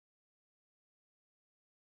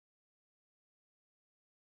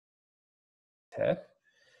tab.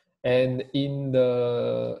 And in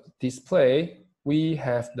the display, we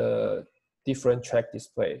have the different track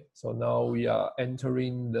display. So now we are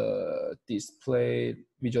entering the display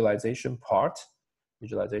visualization part.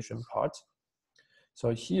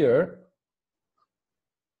 So here,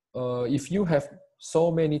 if you have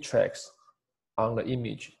so many tracks on the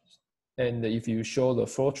image, and if you show the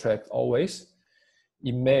 4 tracks always,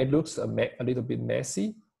 it may look a little bit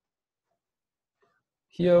messy.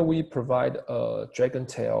 Here we provide a dragon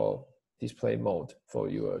tail display mode for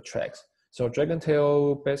your tracks. So dragon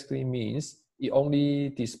tail basically means it only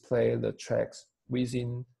displays the tracks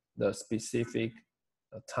within the specific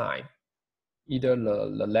time, either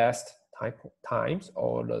the last times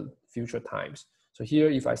or the future times. So here,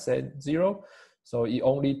 if I set 0, so it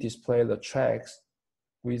only displays the tracks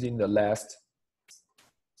within the last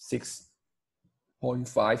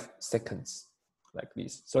 6.5 seconds, like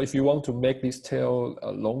this. So if you want to make this tail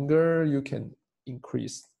longer, you can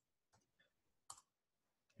increase.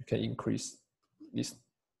 This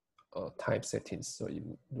time settings so it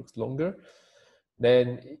looks longer.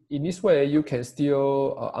 Then in this way, you can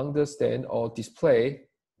still understand or display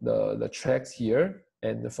the tracks here.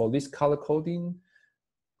 And for this color coding,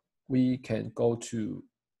 we can go to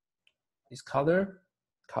this color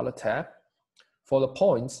tab. For the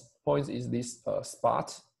points is this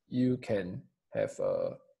spot. You can have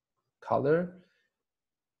a color,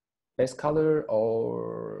 base color,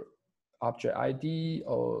 or object ID,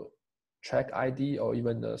 or track ID, or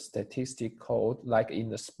even the statistic code, like in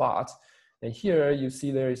the spot. And here you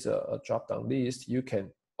see there is a drop-down list. You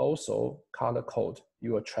can also color code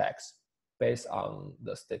your tracks based on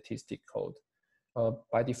the statistic code.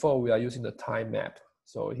 By default, we are using the time map.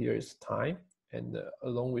 So here is time, and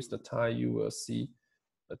along with the time, you will see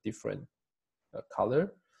a different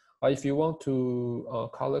color. If you want to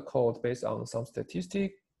color code based on some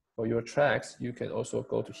statistic for your tracks, you can also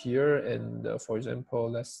go to here and, for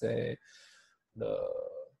example, let's say the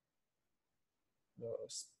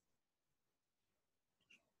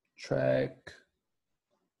track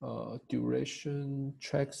duration,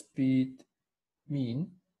 track speed,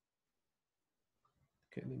 mean.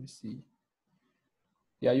 Okay, let me see.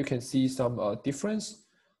 Yeah, you can see some difference,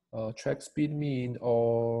 track speed mean,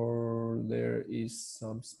 or there is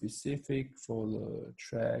some specific for the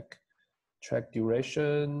track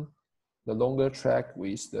duration, the longer track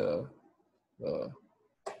with the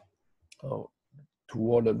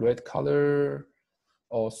toward the red color,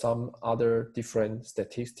 or some other different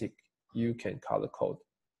statistic you can color code.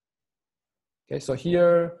 Okay, so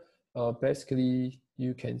here basically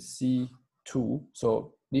you can see 2.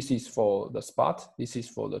 So this is for the spot, this is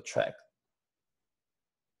for the track.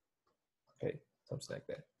 Okay, something like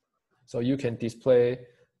that. So you can display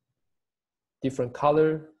different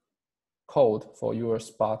color code for your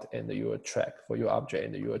spot and your track, for your object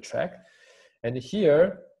and your track. And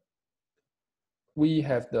here we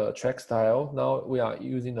have the track style. Now we are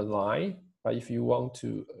using the line, but if you want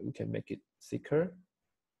to, we can make it thicker.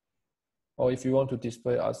 Or if you want to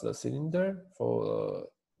display as a cylinder for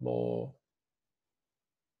more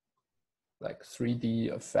like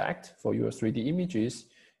 3D effect for your 3D images,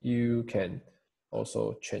 you can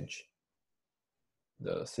also change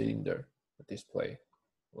the cylinder display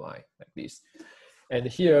line like this. And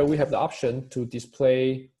here we have the option to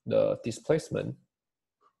display the displacement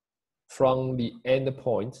from the end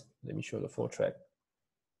point. Let me show the full track.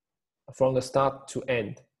 From the start to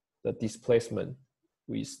end, the displacement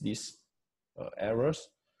with these arrows.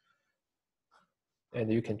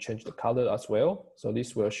 And you can change the color as well. So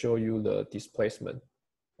this will show you the displacement,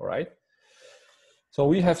 all right? So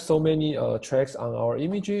we have so many tracks on our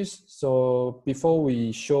images. So before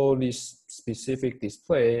we show this specific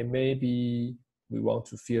display, maybe we want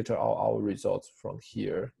to filter out our results from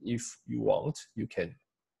here. If you want, you can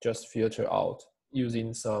just filter out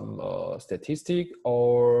using some statistic,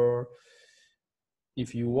 or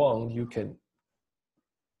if you want, you can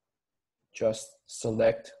just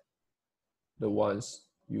select the ones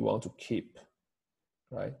you want to keep,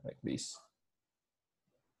 right? Like this.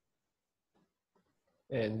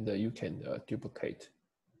 And you can duplicate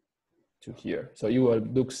to here. So it will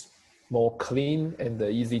look more clean and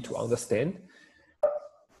easy to understand.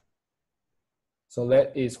 So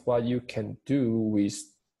that is what you can do with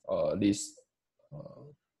this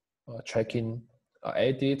tracking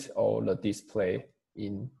edit or the display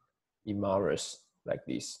in Imaris like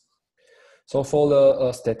this. So for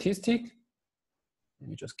the statistic, let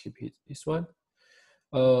me just keep it this one.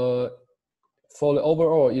 For the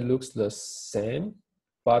overall, it looks the same,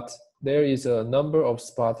 but there is a number of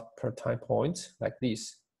spots per time point like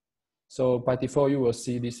this. So by default, you will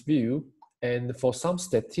see this view. And for some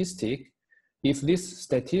statistic, if this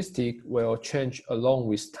statistic will change along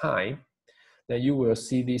with time, then you will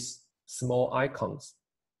see these small icons,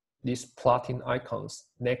 these plotting icons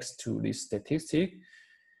next to this statistic,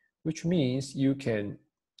 which means you can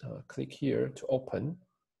click here to open.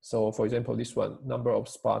 So for example, this one, number of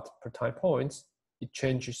spots per time points, it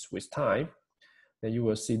changes with time. Then you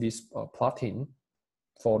will see this plotting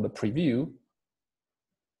for the preview.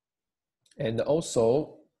 And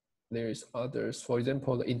also there is others, for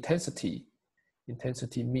example, the intensity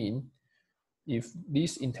mean. If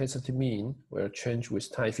this intensity mean will change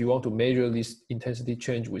with time, if you want to measure this intensity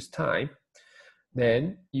change with time,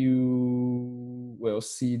 then you will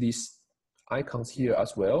see these icons here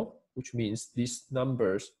as well, which means these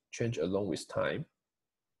numbers change along with time,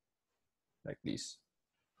 like this.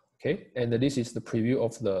 Okay, and this is the preview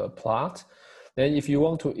of the plot. Then if you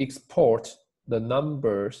want to export the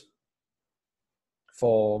numbers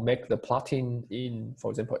for make the plotting in,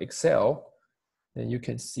 for example, Excel, then you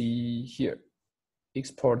can see here,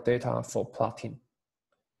 export data for plotting.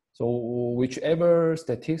 So whichever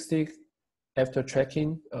statistic after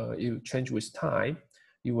tracking you change with time,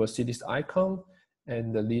 you will see this icon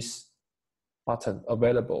and this button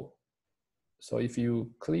available. So if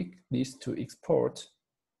you click this to export,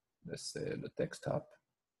 let's say the desktop,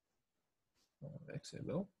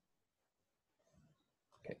 XML.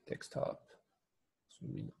 Okay, desktop,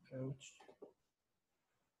 zoom in out.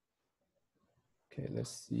 Okay,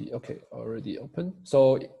 let's see. Okay, already open.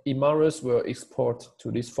 So Imaris will export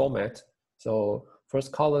to this format. So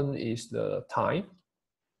first column is the time,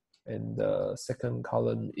 and the second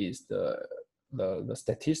column is the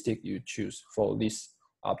statistic you choose for this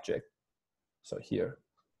object. So here,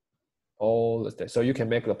 all the so you can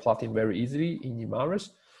make the plotting very easily in Imaris.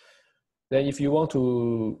 Then if you want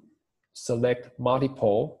to select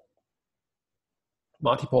multiple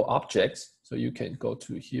objects, so you can go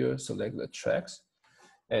to here, select the tracks,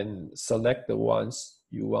 and select the ones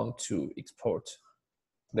you want to export.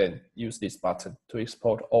 Then use this button to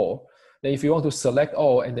export all. Then if you want to select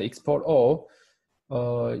all and export all,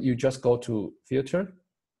 you just go to filter.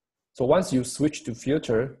 So once you switch to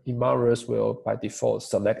filter, Imaris will by default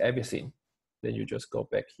select everything. Then you just go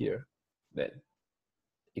back here, then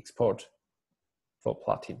export for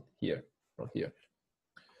plotting here, from here.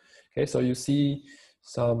 Okay, so you see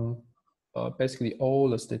some, basically all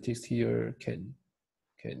the statistics here can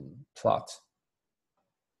plot.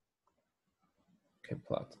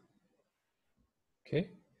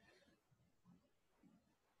 Okay.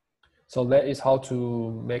 So that is how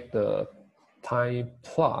to make the time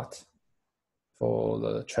plot for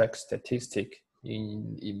the track statistic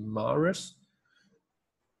in Imaris.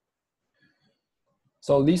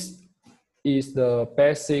 So this is the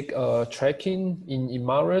basic tracking in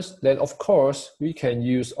Imaris. Then of course we can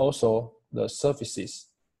use also the surfaces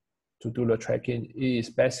to do the tracking. It is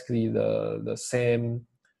basically the same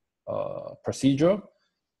procedure.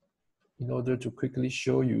 In order to quickly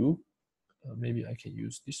show you, maybe I can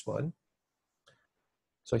use this one.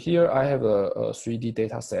 So here I have a 3D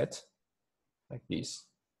data set like this.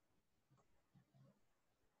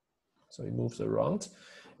 So it moves around.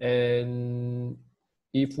 And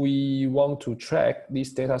if we want to track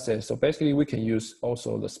this data set, so basically we can use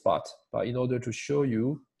also the spot. But in order to show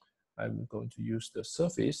you, I'm going to use the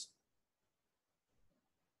surface.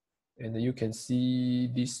 And you can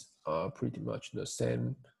see this pretty much the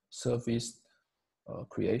same surface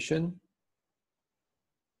creation,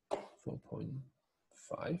 4.5.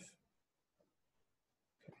 Okay,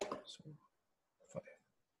 so 5.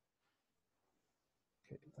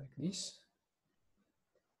 Okay, like this.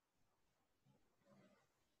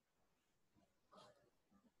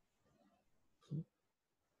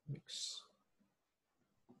 Mix.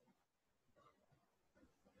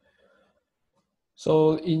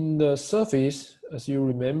 So in the surface, as you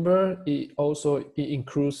remember, it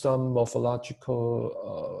includes some morphology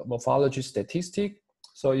statistic.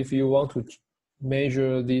 So if you want to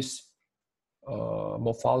measure this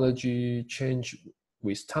morphology change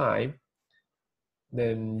with time,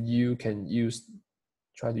 then you can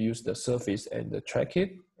try to use the surface and track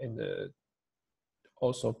it, and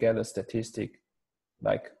also get a statistic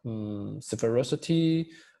like sphericity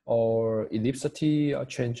or ellipsity or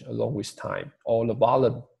change along with time, or the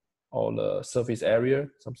volume or the surface area,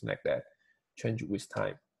 something like that, change with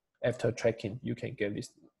time. After tracking, you can get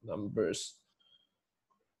these numbers.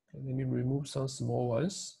 Okay, let me remove some small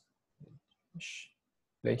ones.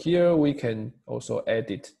 Then here we can also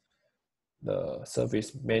edit the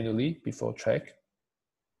surface manually before tracking.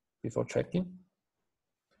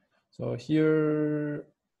 So here,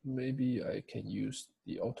 maybe I can use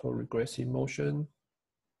the auto-regressive motion.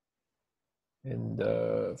 And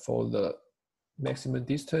for the maximum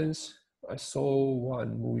distance. I saw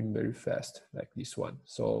one moving very fast, like this one.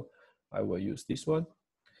 So I will use this one.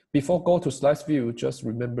 Before go to slice view, just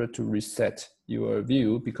remember to reset your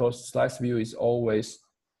view, because slice view is always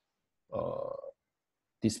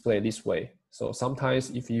displayed this way. So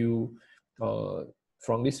sometimes if you,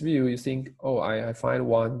 from this view, you think, oh, I find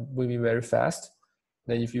one moving very fast.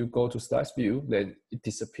 Then if you go to slice view, then it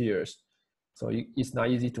disappears. So it's not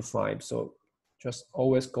easy to find. So just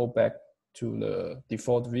always go back to the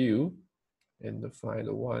default view and find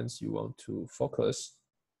the ones you want to focus.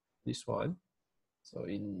 This one. So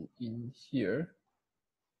in here,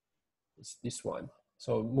 it's this one.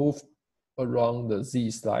 So move around the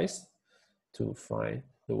Z slice to find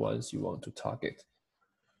the ones you want to target.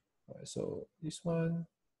 All right, so this one,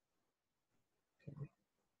 okay,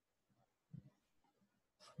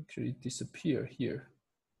 actually disappear here.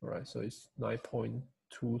 All right, so it's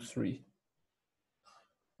 9.23.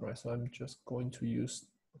 All right, so I'm just going to use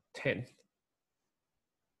 10.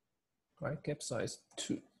 All right, gap size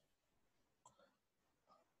 2.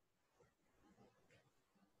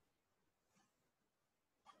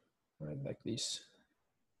 All right, like this.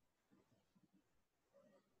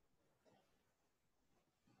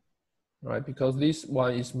 Right, because this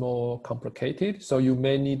one is more complicated, so you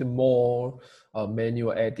may need more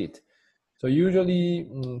manual edit. So usually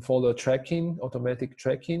for the tracking, automatic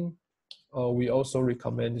tracking, we also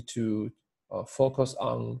recommend to focus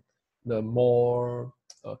on the more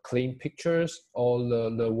clean pictures, or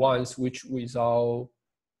the ones which without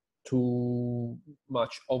too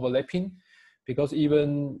much overlapping, because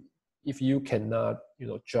even if you cannot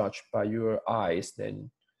judge by your eyes,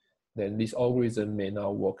 then this algorithm may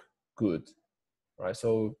not work good, right?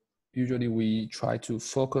 So usually we try to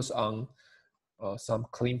focus on some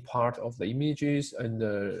clean part of the images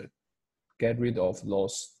and get rid of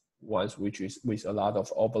those ones which is with a lot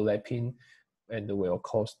of overlapping and will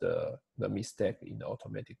cause the mistake in the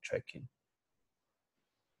automatic tracking.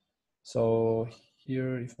 So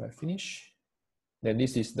here, if I finish, then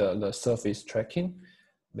this is the surface tracking.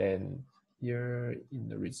 Then here in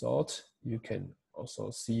the result, you can also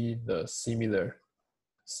see the similar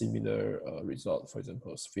result. For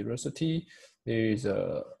example, sphericity, there is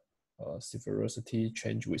a sphericity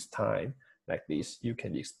change with time like this. You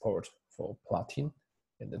can export for plotting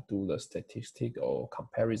and then do the statistic or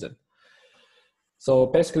comparison. So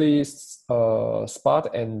basically,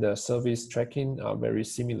 spot and the surface tracking are very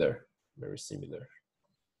similar,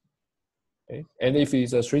 Okay, and if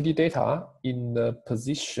it's a 3D data in the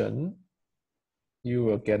position, you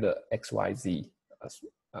will get a XYZ as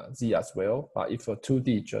Z as well. But if for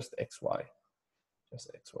 2D, just XY,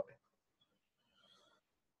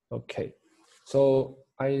 Okay, so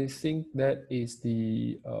I think that is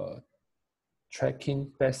the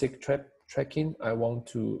basic tracking I want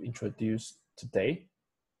to introduce today.